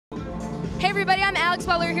Hey everybody, I'm Alex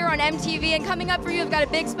Butler here on MTV, and coming up for you, I've got a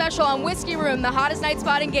big special on Whiskey Room, the hottest night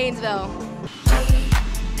spot in Gainesville.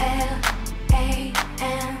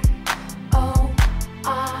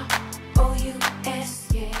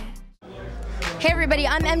 Hey everybody,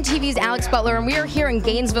 I'm MTV's Alex Butler, and we are here in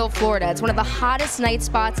Gainesville, Florida. It's one of the hottest night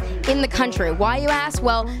spots in the country. Why, you ask?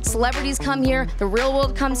 Well, celebrities come here, the real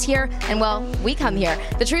world comes here, and well, we come here.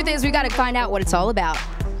 The truth is, we got to find out what it's all about.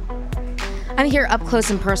 I'm here up close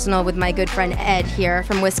and personal with my good friend Ed here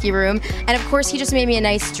from Whiskey Room, and of course he just made me a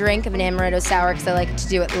nice drink of an amaretto sour because I like to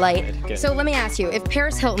do it light. Okay. So let me ask you, if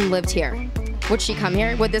Paris Hilton lived here, would she come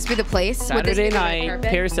here? Would this be the place? Saturday night,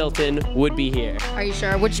 Paris Hilton would be here. Are you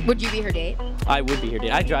sure? Would you be her date? I would be her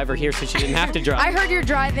date. I drive her here so she didn't have to drive. I heard you're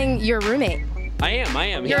driving your roommate. I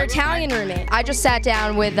am. Your Italian roommate. I just sat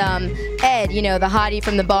down with Ed, you know, the hottie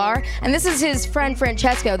from the bar, and this is his friend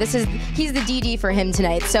Francesco. He's the DD for him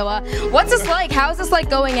tonight. So what's this like? How is this like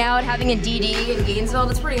going out, having a DD in Gainesville?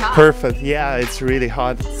 That's pretty hot. Perfect. Yeah, it's really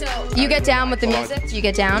hot. So you get down with the music? Do you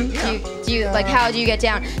get down? Yeah. Do you like, how do you get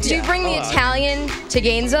down? Do you bring the Italian to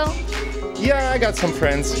Gainesville? Yeah, I got some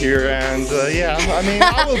friends here, and yeah, I mean,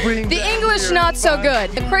 I will bring the English here. Not so good.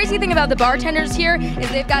 The crazy thing about the bartenders here is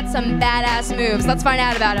they've got some badass moves. Let's find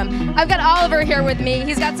out about them. I've got Oliver here with me.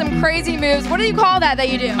 He's got some crazy moves. What do you call that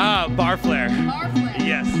you do? Bar flair. Bar flair.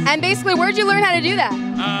 Yes. And basically, where'd you learn how to do that?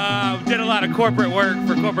 Did a lot of corporate work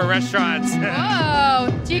for corporate restaurants. Oh,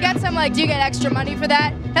 do you get some do you get extra money for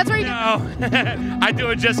that? That's where you No, I do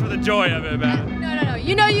it just for the joy of it, man. No.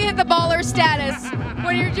 You know you hit the baller status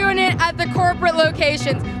when you're doing it at the corporate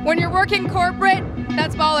locations. When you're working corporate,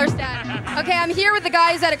 that's baller status. Okay, I'm here with the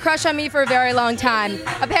guy who's had a crush on me for a very long time.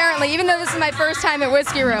 Apparently, even though this is my first time at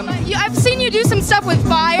Whiskey Room. I've seen you do some stuff with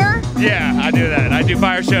fire. Yeah, I do that. I do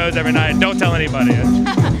fire shows every night. Don't tell anybody.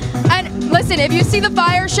 And listen, if you see the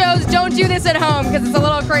fire shows, don't do this at home because it's a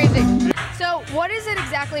little crazy. So what is it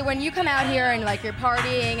exactly when you come out here and you're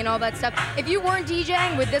partying and all that stuff? If you weren't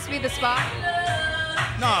DJing, would this be the spot?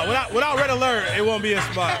 No, without Red Alert, it won't be a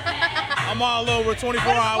spot. I'm all over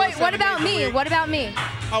 24 hours. Wait, what about me? What about me?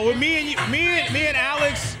 With me and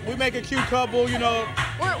Alex, we make a cute couple, you know.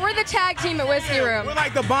 We're the tag team at Whiskey Room. We're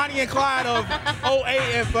like the Bonnie and Clyde of 08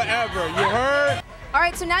 and forever. You heard? All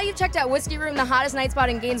right, so now you've checked out Whiskey Room, the hottest night spot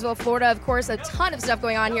in Gainesville, Florida. Of course, a ton of stuff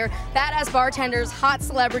going on here. Badass bartenders, hot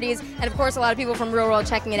celebrities, and of course, a lot of people from real world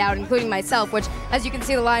checking it out, including myself, which, as you can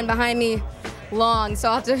see, the line behind me, long, so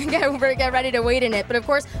I'll have to get ready to wait in it. But of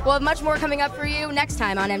course, we'll have much more coming up for you next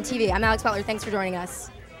time on MTV. I'm Alex Butler. Thanks for joining us.